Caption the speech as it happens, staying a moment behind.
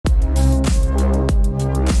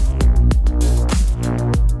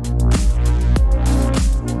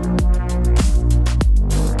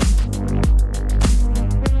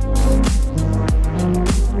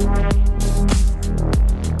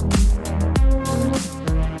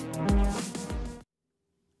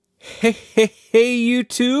Hey,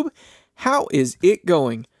 YouTube! How is it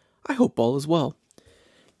going? I hope all is well.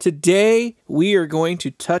 Today, we are going to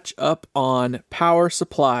touch up on power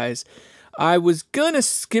supplies. I was gonna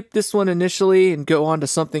skip this one initially and go on to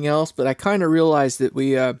something else, but I kind of realized that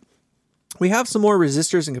we have some more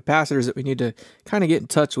resistors and capacitors that we need to kind of get in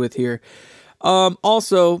touch with here.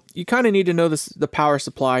 Also, you kind of need to know the power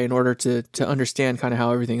supply in order to understand kind of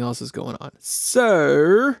how everything else is going on.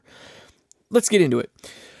 So, let's get into it.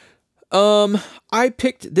 I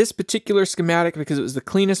picked this particular schematic because it was the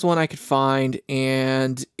cleanest one I could find,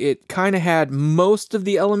 and it kind of had most of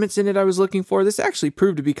the elements in it I was looking for. This actually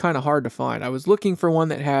proved to be kind of hard to find. I was looking for one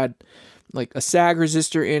that had like a sag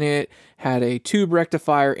resistor in it, had a tube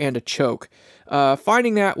rectifier, and a choke.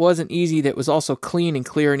 Finding that wasn't easy. That was also clean and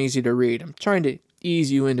clear and easy to read. I'm trying to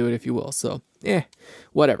ease you into it, if you will. So,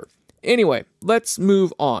 whatever. Anyway, let's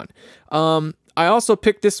move on. I also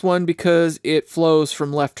picked this one because it flows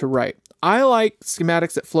from left to right. I like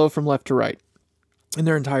schematics that flow from left to right in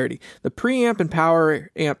their entirety. The preamp and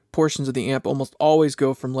power amp portions of the amp almost always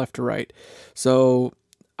go from left to right. So,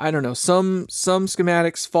 I don't know, some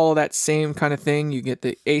schematics follow that same kind of thing. You get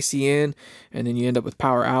the AC in, and then you end up with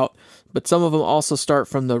power out. But some of them also start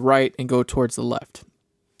from the right and go towards the left.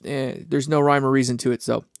 There's no rhyme or reason to it,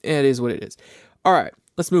 so it is what it is. All right,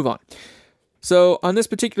 let's move on. So on this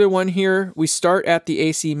particular one here, we start at the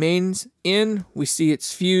AC mains in. We see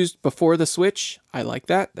it's fused before the switch. I like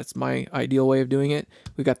that. That's my ideal way of doing it.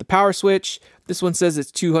 We've got the power switch. This one says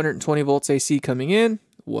it's 220 volts AC coming in,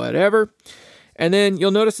 whatever. And then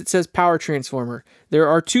you'll notice it says power transformer. There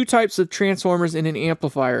are two types of transformers in an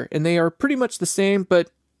amplifier, and they are pretty much the same,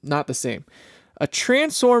 but not the same. A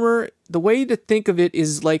transformer, the way to think of it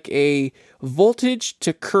is like a voltage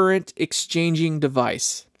to current exchanging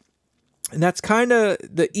device. And that's kind of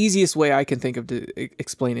the easiest way I can think of to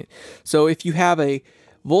explain it. So if you have a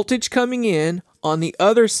voltage coming in, on the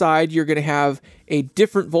other side, you're going to have a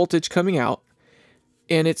different voltage coming out,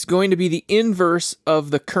 and it's going to be the inverse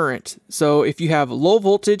of the current. So if you have low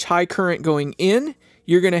voltage, high current going in,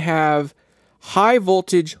 you're going to have high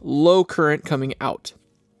voltage, low current coming out.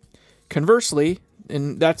 Conversely,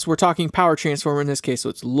 and we're talking power transformer in this case, so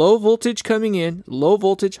it's low voltage coming in, low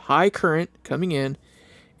voltage, high current coming in,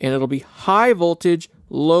 and it'll be high voltage,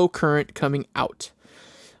 low current coming out.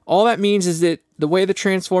 All that means is that the way the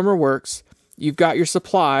transformer works, you've got your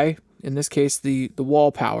supply, in this case the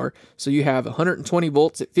wall power, so you have 120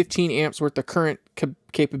 volts at 15 amps worth of current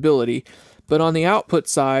capability, but on the output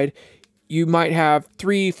side, you might have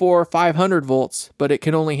 300, 400, 500 volts, but it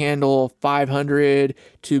can only handle 500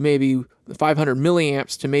 to maybe 500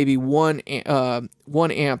 milliamps to maybe 1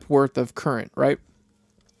 amp worth of current, right?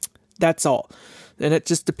 That's all. And it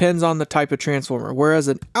just depends on the type of transformer. Whereas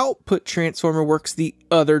an output transformer works the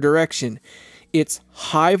other direction. It's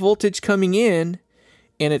high voltage coming in,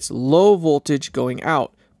 and it's low voltage going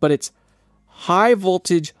out. But it's high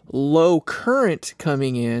voltage, low current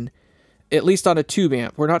coming in, at least on a tube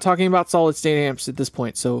amp. We're not talking about solid state amps at this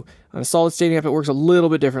point. So on a solid state amp, it works a little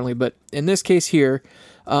bit differently. But in this case here,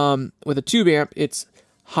 with a tube amp, it's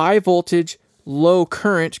high voltage, low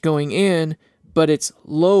current going in, but it's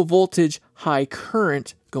low voltage, high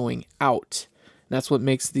current going out. That's what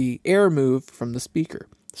makes the air move from the speaker.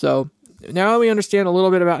 So now we understand a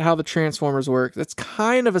little bit about how the transformers work. That's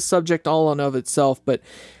kind of a subject all in of itself, but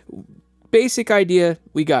basic idea,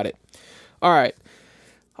 we got it. All right.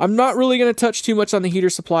 I'm not really going to touch too much on the heater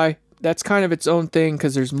supply. That's kind of its own thing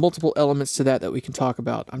because there's multiple elements to that we can talk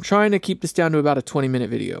about. I'm trying to keep this down to about a 20-minute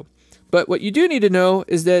video. But what you do need to know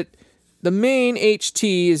is that the main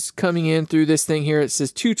HT is coming in through this thing here. It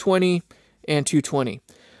says 220 and 220.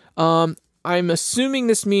 I'm assuming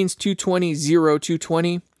this means 220, 0,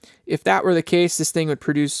 220. If that were the case, this thing would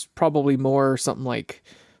produce probably more, something like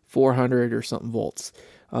 400 or something volts.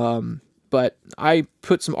 But I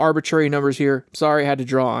put some arbitrary numbers here. Sorry, I had to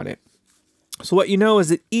draw on it. So what you know is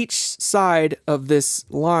that each side of this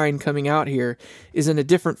line coming out here is in a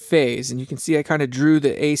different phase. And you can see I kind of drew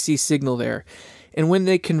the AC signal there. And when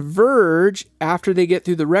they converge after they get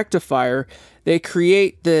through the rectifier, they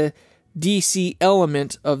create the DC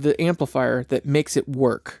element of the amplifier that makes it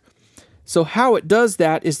work. So how it does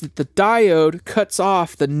that is that the diode cuts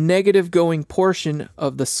off the negative going portion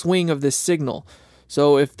of the swing of this signal.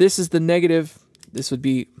 So if this is the negative, this would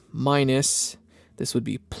be minus, this would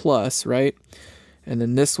be plus, right? And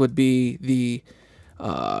then this would be the,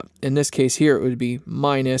 in this case here, it would be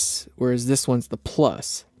minus, whereas this one's the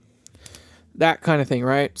plus. That kind of thing,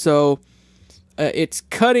 right? So it's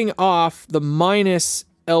cutting off the minus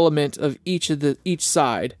element of each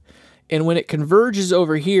side, and when it converges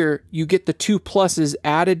over here, you get the two pluses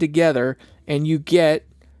added together, and you get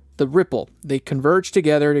the ripple. They converge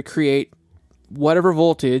together to create whatever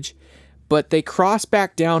voltage, but they cross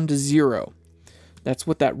back down to 0. That's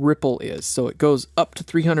what that ripple is. So it goes up to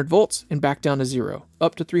 300 volts and back down to 0.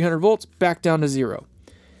 Up to 300 volts, back down to 0.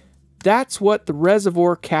 That's what the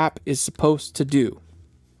reservoir cap is supposed to do,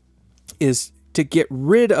 is to get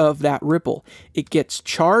rid of that ripple. It gets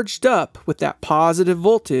charged up with that positive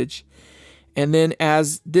voltage, and then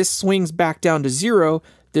as this swings back down to 0,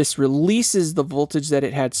 this releases the voltage that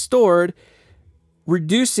it had stored,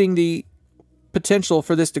 reducing the potential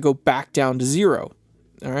for this to go back down to 0.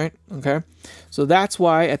 All right, okay? So that's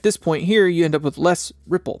why at this point here, you end up with less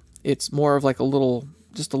ripple. It's more of like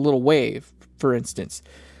just a little wave, for instance.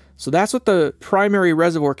 So that's what the primary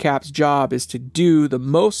reservoir cap's job is, to do the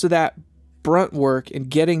most of that brunt work and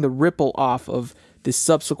getting the ripple off of the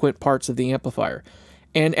subsequent parts of the amplifier.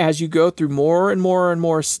 And as you go through more and more and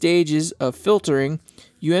more stages of filtering,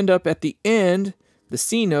 you end up at the end, the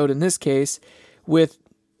C node in this case, with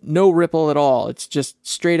no ripple at all. It's just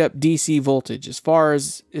straight up DC voltage. As far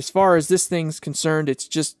as this thing's concerned, it's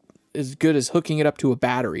just as good as hooking it up to a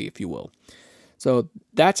battery, if you will. So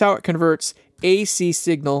that's how it converts AC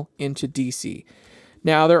signal into DC.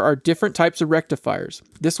 Now, there are different types of rectifiers.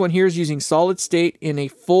 This one here is using solid state in a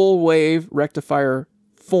full wave rectifier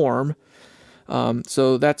form.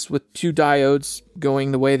 So that's with 2 diodes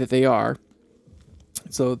going the way that they are.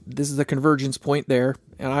 So this is a convergence point there,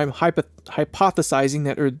 and I'm hypothesizing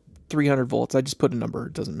that are 300 volts. I just put a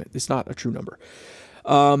number. It's not a true number.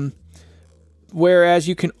 Whereas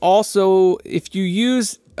you can also, if you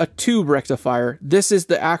use a tube rectifier, this is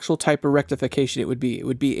the actual type of rectification it would be. It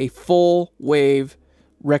would be a full wave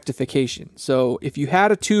rectification. So if you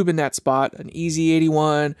had a tube in that spot, an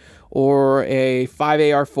EZ81 or a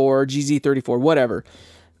 5AR4, GZ34, whatever,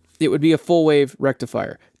 it would be a full wave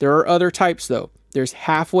rectifier. There are other types though. There's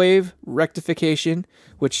half wave rectification,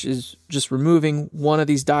 which is just removing one of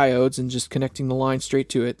these diodes and just connecting the line straight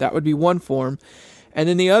to it. That would be one form. And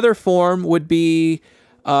then the other form would be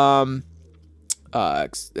full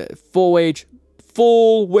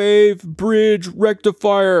wave bridge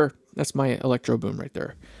rectifier. That's my electro boom right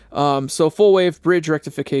there. So full wave bridge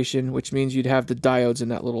rectification, which means you'd have the diodes in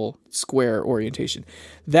that little square orientation.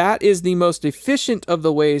 That is the most efficient of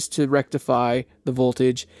the ways to rectify the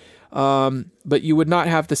voltage. But you would not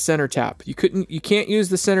have the center tap. You can't use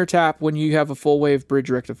the center tap when you have a full wave bridge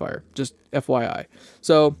rectifier, just FYI.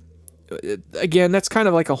 So again, that's kind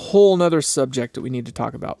of like a whole nother subject that we need to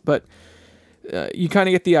talk about, but you kind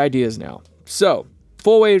of get the ideas now. So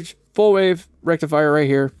full wave rectifier right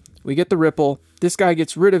here. We get the ripple. This guy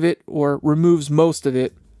gets rid of it or removes most of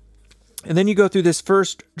it. And then you go through this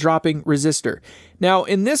first dropping resistor. Now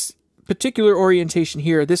in this particular orientation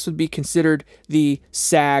here, this would be considered the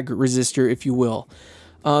sag resistor, if you will.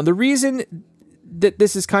 The reason that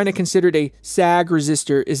this is kind of considered a sag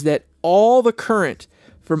resistor is that all the current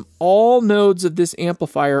from all nodes of this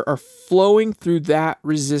amplifier are flowing through that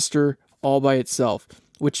resistor all by itself,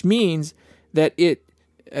 which means that it,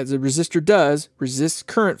 as a resistor does, resists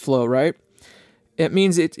current flow, right? It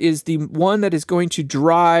means it is the one that is going to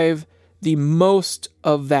drive the most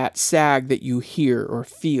of that sag that you hear or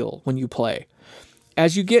feel when you play.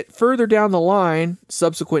 As you get further down the line,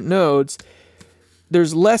 subsequent nodes,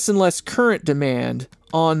 there's less and less current demand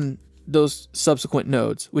on those subsequent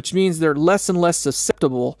nodes, which means they're less and less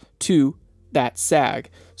susceptible to that sag.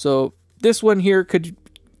 So this one here could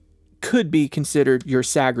be considered your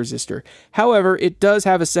sag resistor. However, it does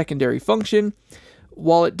have a secondary function.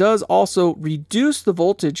 While it does also reduce the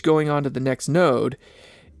voltage going on to the next node,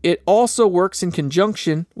 it also works in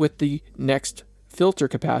conjunction with the next filter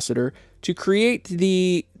capacitor to create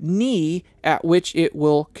the knee at which it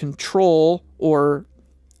will control or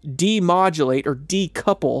demodulate or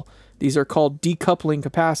decouple. These are called decoupling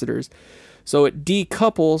capacitors. So it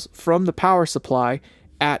decouples from the power supply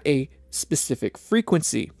at a specific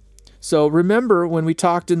frequency. So remember when we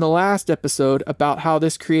talked in the last episode about how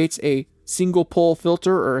this creates a single pole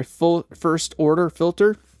filter or a full first order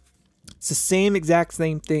filter? It's the same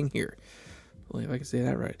thing here. Well, if I can say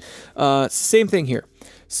that right. It's the same thing here.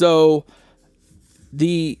 So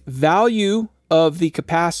the value of the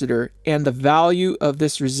capacitor and the value of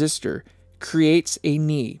this resistor creates a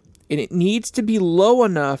knee. And it needs to be low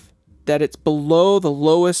enough that it's below the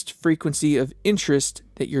lowest frequency of interest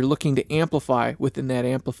that you're looking to amplify within that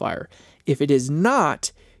amplifier. If it is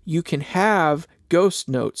not, you can have ghost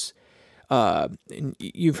notes.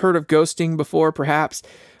 You've heard of ghosting before, perhaps.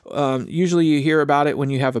 Usually you hear about it when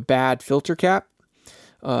you have a bad filter cap.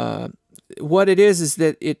 What it is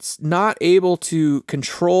that it's not able to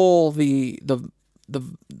control the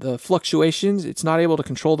fluctuations. It's not able to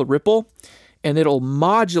control the ripple. and it'll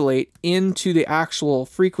modulate into the actual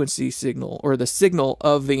frequency signal, or the signal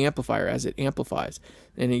of the amplifier as it amplifies.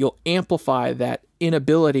 And you'll amplify that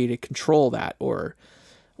inability to control that or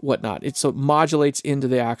whatnot. So it modulates into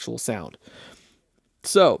the actual sound.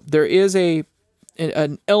 So there is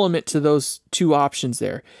an element to those two options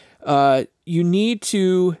there. You need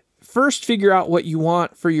to first figure out what you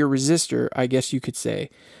want for your resistor, I guess you could say,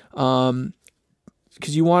 because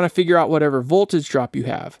you want to figure out whatever voltage drop you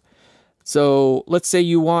have. So let's say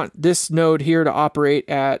you want this node here to operate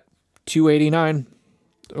at 289,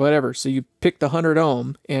 whatever. So you pick the 100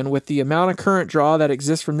 ohm, and with the amount of current draw that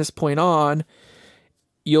exists from this point on,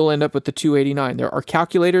 you'll end up with the 289. There are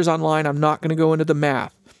calculators online. I'm not going to go into the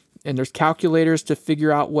math. And there's calculators to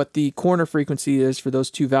figure out what the corner frequency is for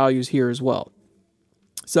those two values here as well.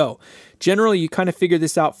 So generally, you kind of figure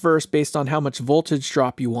this out first based on how much voltage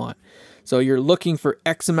drop you want. So you're looking for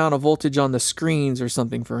X amount of voltage on the screens or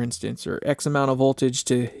something, for instance, or X amount of voltage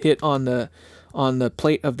to hit on the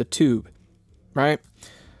plate of the tube, right?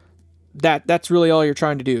 That's really all you're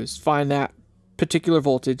trying to do, is find that particular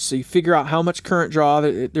voltage. So you figure out how much current draw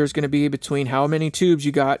there's going to be between how many tubes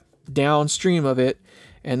you got downstream of it,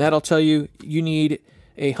 and that'll tell you you need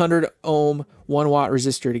a 100 ohm 1 watt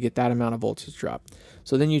resistor to get that amount of voltage drop.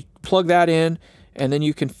 So then you plug that in, and then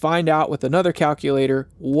you can find out with another calculator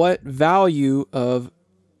what value of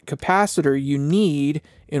capacitor you need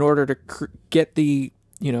in order to get the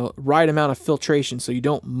right amount of filtration, so you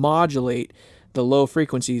don't modulate the low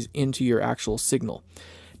frequencies into your actual signal.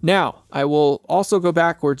 Now, I will also go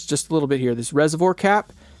backwards just a little bit here. This reservoir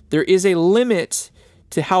cap, there is a limit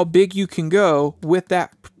to how big you can go with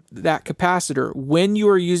that capacitor when you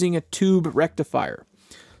are using a tube rectifier.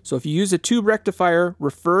 So if you use a tube rectifier,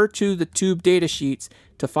 refer to the tube data sheets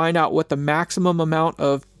to find out what the maximum amount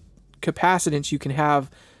of capacitance you can have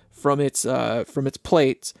from its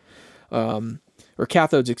plates, or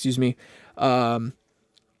cathodes, excuse me.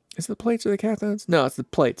 Is it the plates or the cathodes? No, it's the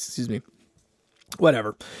plates, excuse me.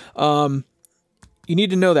 Whatever. You need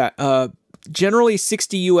to know that. Generally,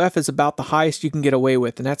 60 UF is about the highest you can get away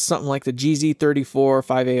with, and that's something like the GZ34,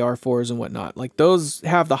 5AR4s, and whatnot. Like, those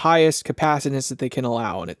have the highest capacitance that they can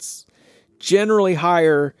allow, and it's generally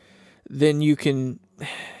higher than you can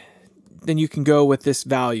go with this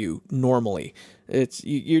value normally.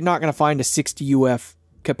 You're not going to find a 60 UF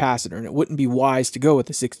capacitor, and it wouldn't be wise to go with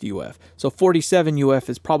the 60 UF. So 47 UF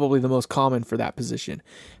is probably the most common for that position.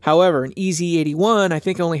 However, an EZ81 I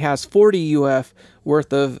think only has 40 UF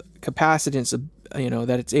worth of capacitance,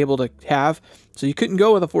 that it's able to have. So you couldn't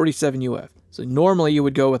go with a 47 UF. So normally you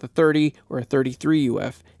would go with a 30 or a 33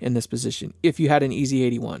 UF in this position if you had an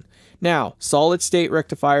EZ81. Now, solid state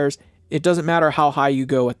rectifiers, it doesn't matter how high you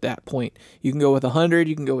go at that point. You can go with 100,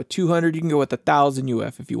 you can go with 200, you can go with 1,000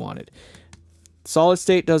 UF if you wanted. Solid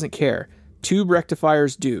state doesn't care. Tube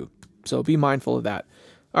rectifiers do. So be mindful of that.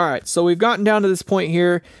 All right, so we've gotten down to this point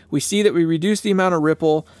here. We see that we reduced the amount of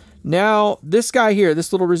ripple. Now, this guy here,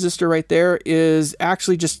 this little resistor right there, is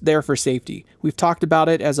actually just there for safety. We've talked about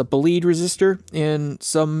it as a bleed resistor in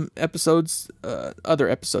some episodes, other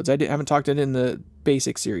episodes. I haven't talked it in the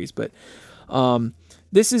basic series, but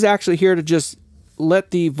this is actually here to just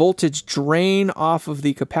let the voltage drain off of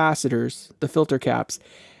the capacitors, the filter caps,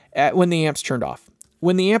 when the amp's turned off.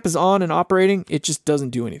 When the amp is on and operating, it just doesn't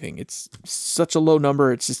do anything. It's such a low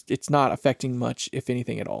number, it's not affecting much, if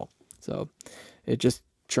anything at all. So it just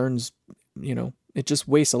churns, it just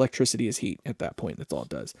wastes electricity as heat at that point. That's all it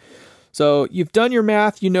does. So you've done your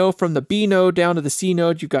math, from the B node down to the C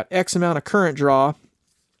node, you've got X amount of current draw,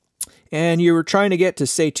 and you were trying to get to,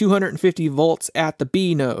 say, 250 volts at the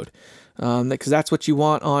B node, because that's what you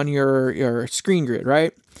want on your screen grid,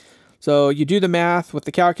 right? So you do the math with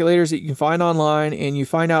the calculators that you can find online, and you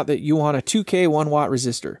find out that you want a 2K 1 watt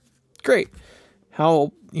resistor. Great.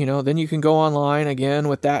 How, then you can go online again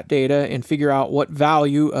with that data and figure out what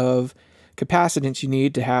value of capacitance you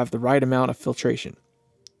need to have the right amount of filtration.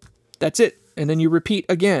 That's it. And then you repeat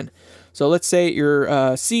again. So let's say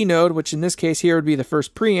your C node, which in this case here would be the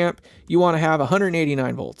first preamp, you want to have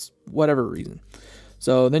 189 volts, whatever reason.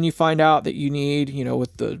 So then you find out that you need,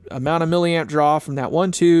 with the amount of milliamp draw from that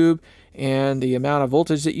one tube and the amount of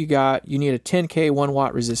voltage that you got, you need a 10K 1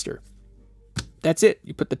 watt resistor. That's it.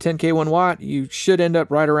 You put the 10K 1 watt, you should end up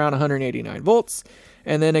right around 189 volts.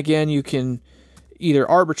 And then again, you can either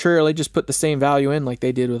arbitrarily just put the same value in like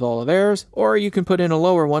they did with all of theirs, or you can put in a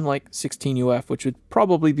lower one like 16 UF, which would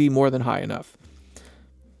probably be more than high enough.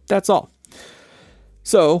 That's all.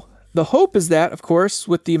 So the hope is that, of course,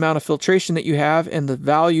 with the amount of filtration that you have and the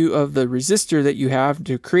value of the resistor that you have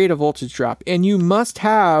to create a voltage drop, and you must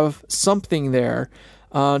have something there.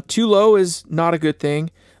 Too low is not a good thing.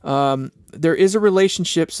 there is a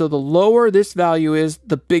relationship. So the lower this value is,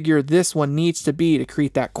 the bigger this one needs to be to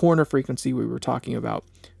create that corner frequency we were talking about.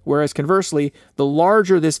 Whereas conversely, the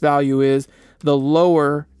larger this value is, the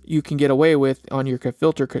lower you can get away with on your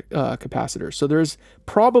filter capacitor. So there's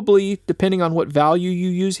probably, depending on what value you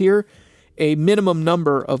use here, a minimum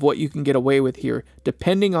number of what you can get away with here,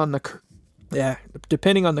 depending on the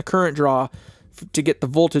current draw to get the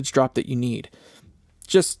voltage drop that you need.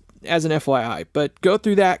 Just as an FYI, but go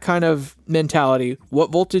through that kind of mentality.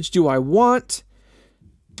 What voltage do I want?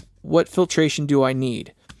 What filtration do I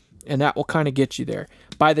need? And that will kind of get you there.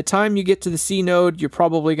 By the time you get to the C node, you're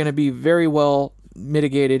probably going to be very well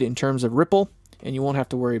mitigated in terms of ripple, and you won't have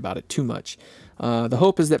to worry about it too much. The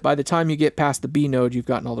hope is that by the time you get past the B node, you've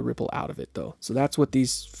gotten all the ripple out of it, though. So that's what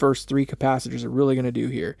these first 3 capacitors are really going to do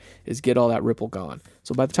here, is get all that ripple gone.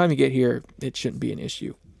 So by the time you get here, it shouldn't be an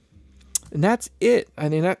issue. And that's it. I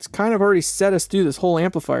mean, that's kind of already set us through this whole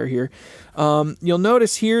amplifier here. You'll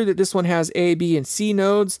notice here that this one has A, B, and C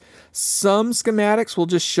nodes. Some schematics will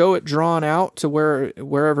just show it drawn out to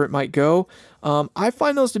wherever it might go. I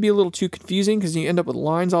find those to be a little too confusing because you end up with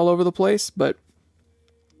lines all over the place, but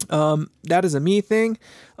that is a me thing.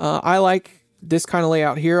 I like this kind of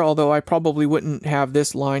layout here, although I probably wouldn't have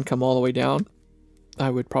this line come all the way down.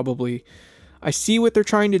 I see what they're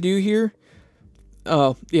trying to do here.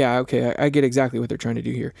 Oh, yeah, okay, I get exactly what they're trying to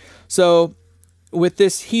do here. So with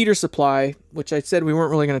this heater supply, which I said we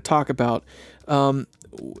weren't really going to talk about,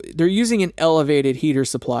 they're using an elevated heater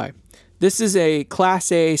supply. This is a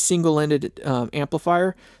Class A single-ended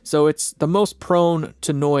amplifier, so it's the most prone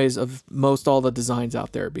to noise of most all the designs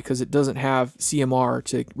out there because it doesn't have CMR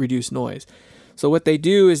to reduce noise. So what they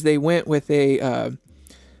do is they went with a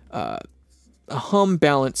hum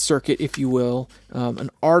balance circuit, if you will, an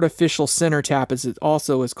artificial center tap as it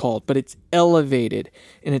also is called, but it's elevated,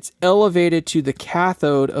 and it's elevated to the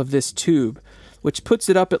cathode of this tube, which puts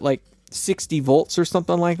it up at like 60 volts or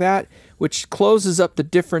something like that, which closes up the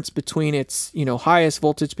difference between its highest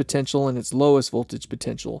voltage potential and its lowest voltage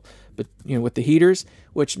potential, but with the heaters,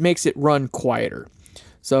 which makes it run quieter.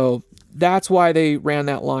 So that's why they ran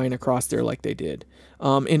that line across there like they did.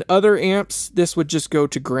 In other amps, this would just go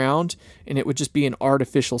to ground and it would just be an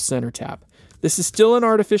artificial center tap. This is still an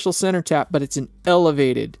artificial center tap, but it's an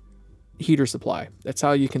elevated heater supply. That's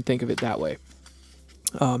how you can think of it that way.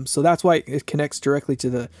 So that's why it connects directly to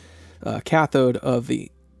the cathode of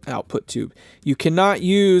the output tube. You cannot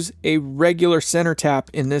use a regular center tap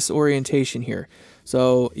in this orientation here.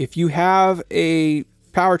 So if you have a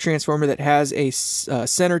power transformer that has a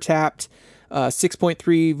center tapped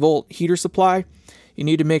 6.3 volt heater supply, you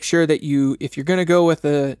need to make sure that if you're going to go with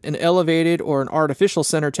an elevated or an artificial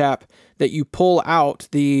center tap, that you pull out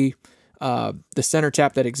the center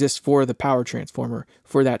tap that exists for the power transformer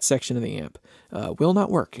for that section of the amp. Will not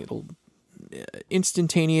work. It'll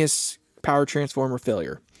instantaneous power transformer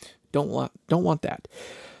failure. Don't want that.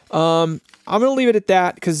 I'm going to leave it at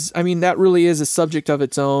that because, I mean, that really is a subject of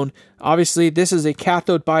its own. Obviously, this is a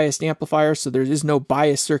cathode biased amplifier, so there is no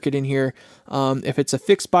bias circuit in here. If it's a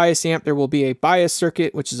fixed bias amp, there will be a bias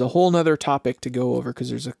circuit, which is a whole nother topic to go over because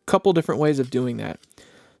there's a couple different ways of doing that.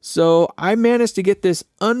 So I managed to get this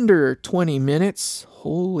under 20 minutes.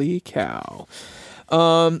 Holy cow.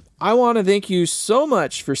 I want to thank you so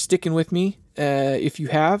much for sticking with me. If you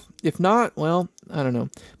have, if not, well, I don't know.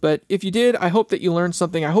 But if you did, I hope that you learned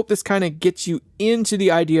something. I hope this kind of gets you into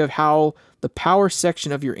the idea of how the power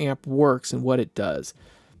section of your amp works and what it does.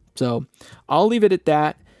 So I'll leave it at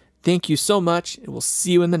that. Thank you so much, and we'll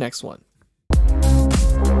see you in the next one.